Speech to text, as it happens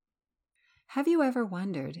Have you ever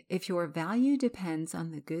wondered if your value depends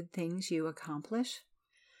on the good things you accomplish?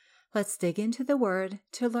 Let's dig into the Word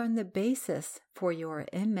to learn the basis for your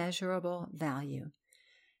immeasurable value.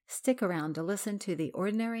 Stick around to listen to the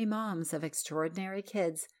Ordinary Moms of Extraordinary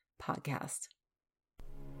Kids podcast.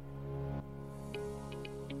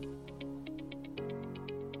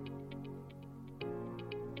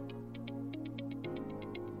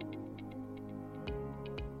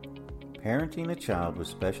 Parenting a child with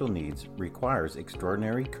special needs requires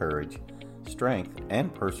extraordinary courage, strength,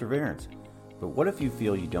 and perseverance. But what if you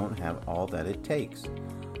feel you don't have all that it takes?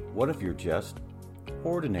 What if you're just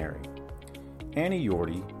ordinary? Annie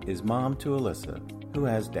Yorty is mom to Alyssa, who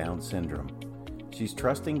has Down syndrome. She's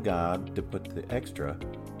trusting God to put the extra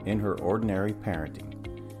in her ordinary parenting.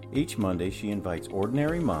 Each Monday, she invites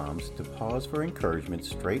ordinary moms to pause for encouragement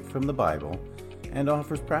straight from the Bible and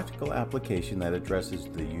offers practical application that addresses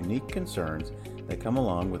the unique concerns that come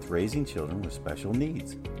along with raising children with special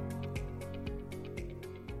needs.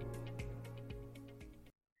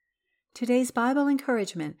 Today's Bible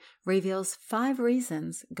encouragement reveals 5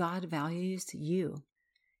 reasons God values you.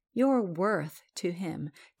 Your worth to Him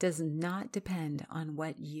does not depend on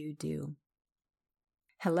what you do.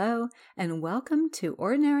 Hello, and welcome to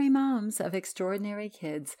Ordinary Moms of Extraordinary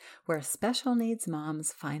Kids, where special needs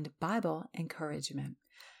moms find Bible encouragement.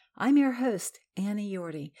 I'm your host, Annie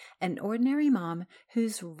Yorty, an ordinary mom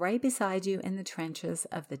who's right beside you in the trenches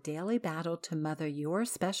of the daily battle to mother your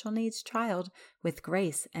special needs child with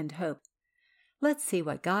grace and hope. Let's see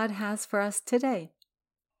what God has for us today.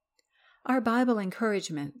 Our Bible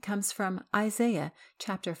encouragement comes from Isaiah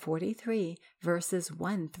chapter 43, verses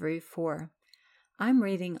 1 through 4. I'm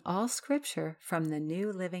reading all Scripture from the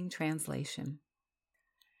New Living Translation.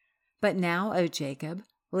 But now, O Jacob,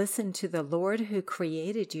 listen to the Lord who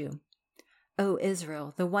created you. O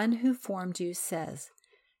Israel, the one who formed you says,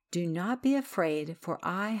 do not be afraid, for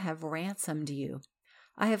I have ransomed you.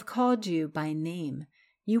 I have called you by name.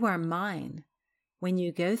 You are mine. When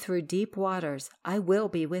you go through deep waters, I will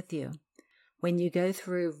be with you. When you go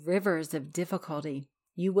through rivers of difficulty,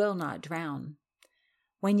 you will not drown.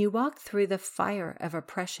 When you walk through the fire of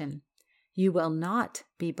oppression, you will not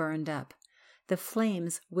be burned up. The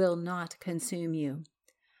flames will not consume you.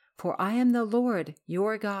 For I am the Lord,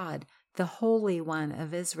 your God, the Holy One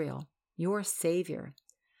of Israel, your Savior.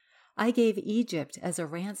 I gave Egypt as a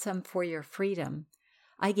ransom for your freedom.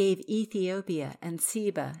 I gave Ethiopia and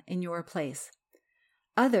Seba in your place.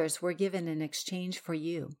 Others were given in exchange for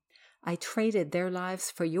you. I traded their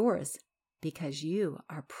lives for yours because you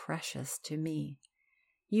are precious to me.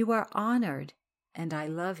 You are honored, and I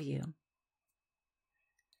love you.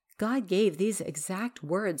 God gave these exact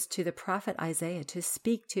words to the prophet Isaiah to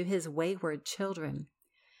speak to his wayward children.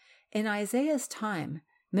 In Isaiah's time,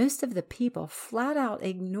 most of the people flat out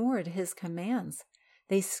ignored his commands.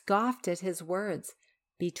 They scoffed at his words,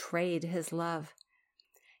 betrayed his love.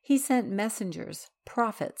 He sent messengers,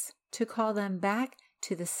 prophets, to call them back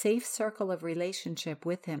to the safe circle of relationship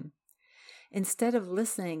with him. Instead of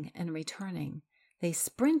listening and returning, they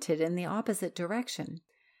sprinted in the opposite direction.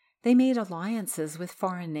 They made alliances with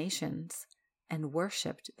foreign nations and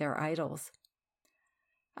worshipped their idols.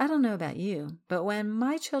 I don't know about you, but when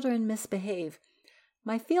my children misbehave,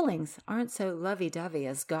 my feelings aren't so lovey-dovey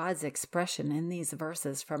as God's expression in these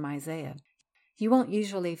verses from Isaiah. You won't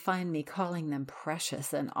usually find me calling them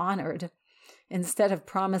precious and honored. Instead of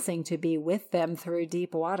promising to be with them through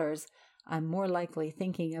deep waters, I'm more likely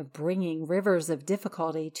thinking of bringing rivers of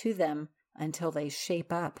difficulty to them until they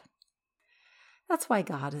shape up. That's why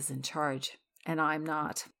God is in charge, and I'm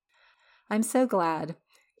not. I'm so glad,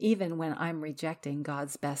 even when I'm rejecting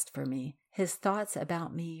God's best for me, His thoughts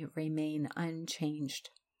about me remain unchanged.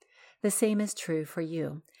 The same is true for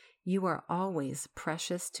you. You are always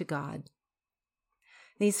precious to God.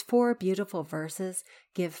 These 4 beautiful verses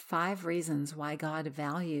give 5 reasons why God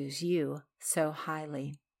values you so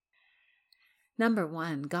highly. Number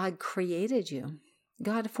 1, God created you.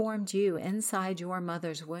 God formed you inside your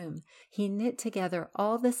mother's womb. He knit together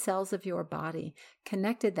all the cells of your body,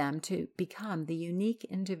 connected them to become the unique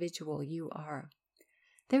individual you are.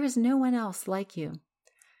 There is no one else like you.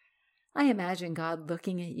 I imagine God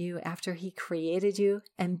looking at you after He created you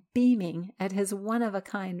and beaming at His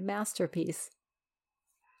one-of-a-kind masterpiece.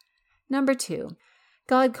 Number 2,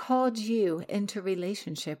 God called you into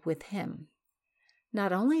relationship with Him.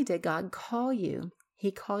 Not only did God call you, He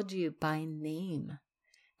called you by name.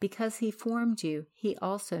 Because He formed you, He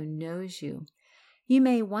also knows you. You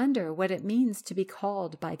may wonder what it means to be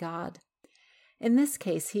called by God. In this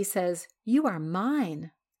case, He says, "You are mine."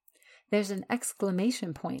 There's an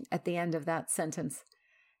exclamation point at the end of that sentence.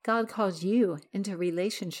 God called you into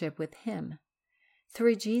relationship with Him.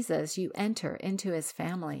 Through Jesus, you enter into His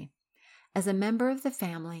family. As a member of the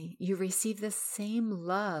family, you receive the same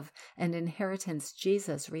love and inheritance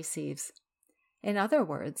Jesus receives. In other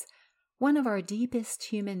words, one of our deepest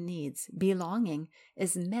human needs, belonging,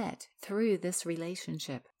 is met through this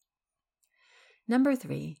relationship. Number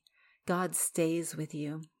 3, God stays with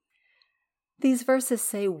you. These verses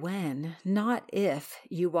say when, not if,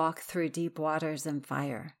 you walk through deep waters and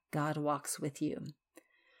fire, God walks with you.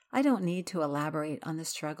 I don't need to elaborate on the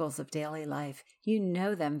struggles of daily life. You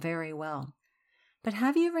know them very well. But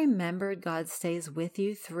have you remembered God stays with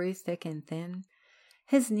you through thick and thin?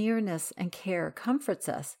 His nearness and care comforts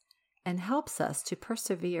us and helps us to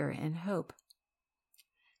persevere in hope.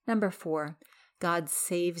 Number 4, God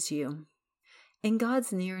saves you. In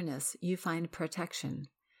God's nearness, you find protection.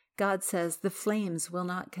 God says the flames will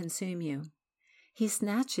not consume you. He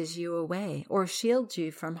snatches you away or shields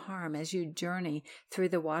you from harm as you journey through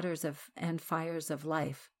the waters and fires of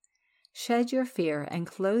life. Shed your fear and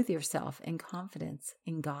clothe yourself in confidence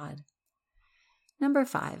in God. Number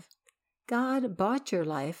 5, God bought your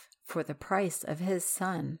life for the price of His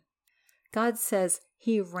Son. God says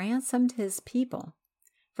He ransomed His people.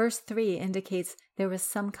 Verse 3 indicates there was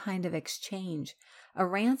some kind of exchange. A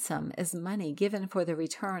ransom is money given for the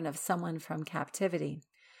return of someone from captivity.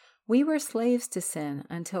 We were slaves to sin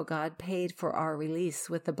until God paid for our release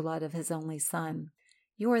with the blood of His only Son.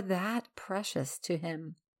 You are that precious to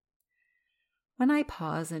Him. When I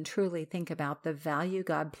pause and truly think about the value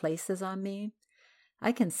God places on me,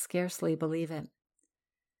 I can scarcely believe it.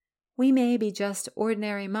 We may be just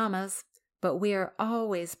ordinary mamas, but we are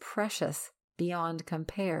always precious beyond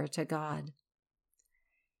compare to God.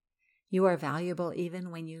 You are valuable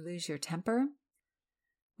even when you lose your temper,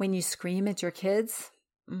 when you scream at your kids,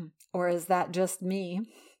 or is that just me?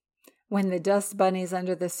 When the dust bunnies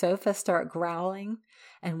under the sofa start growling,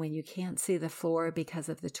 and when you can't see the floor because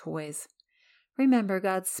of the toys. Remember,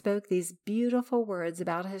 God spoke these beautiful words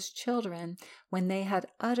about His children when they had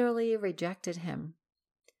utterly rejected Him.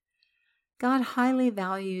 God highly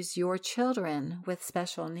values your children with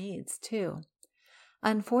special needs, too.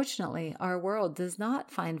 Unfortunately, our world does not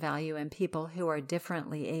find value in people who are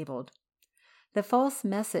differently abled. The false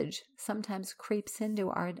message sometimes creeps into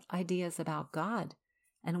our ideas about God,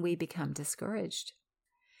 and we become discouraged.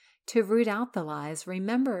 To root out the lies,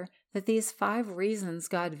 remember that these 5 reasons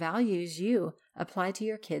God values you apply to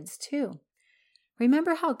your kids too.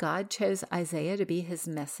 Remember how God chose Isaiah to be His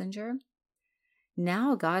messenger?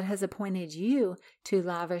 Now God has appointed you to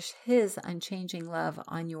lavish His unchanging love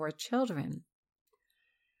on your children.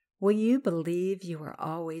 Will you believe you are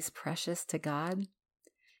always precious to God?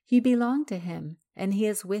 You belong to Him, and He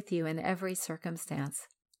is with you in every circumstance.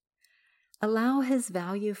 Allow His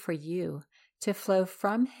value for you to flow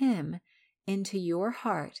from Him into your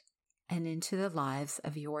heart and into the lives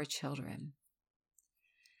of your children.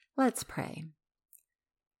 Let's pray.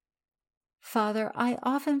 Father, I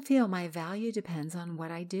often feel my value depends on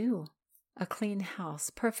what I do. A clean house,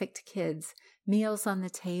 perfect kids, meals on the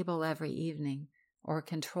table every evening, or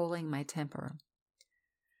controlling my temper.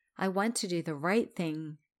 I want to do the right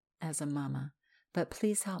thing as a mama, but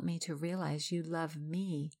please help me to realize you love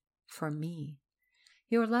me for me.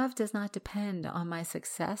 Your love does not depend on my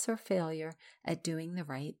success or failure at doing the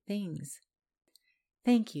right things.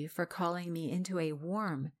 Thank you for calling me into a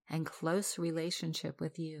warm and close relationship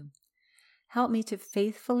with you. Help me to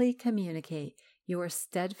faithfully communicate your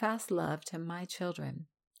steadfast love to my children.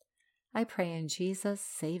 I pray in Jesus'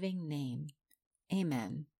 saving name.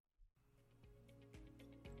 Amen.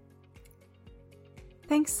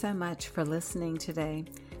 Thanks so much for listening today.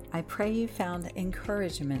 I pray you found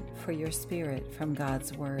encouragement for your spirit from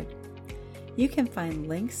God's Word. You can find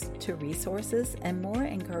links to resources and more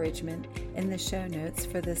encouragement in the show notes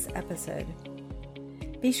for this episode.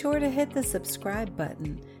 Be sure to hit the subscribe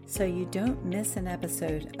button so you don't miss an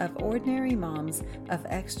episode of Ordinary Moms of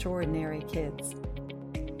Extraordinary Kids.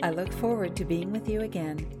 I look forward to being with you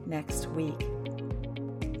again next week.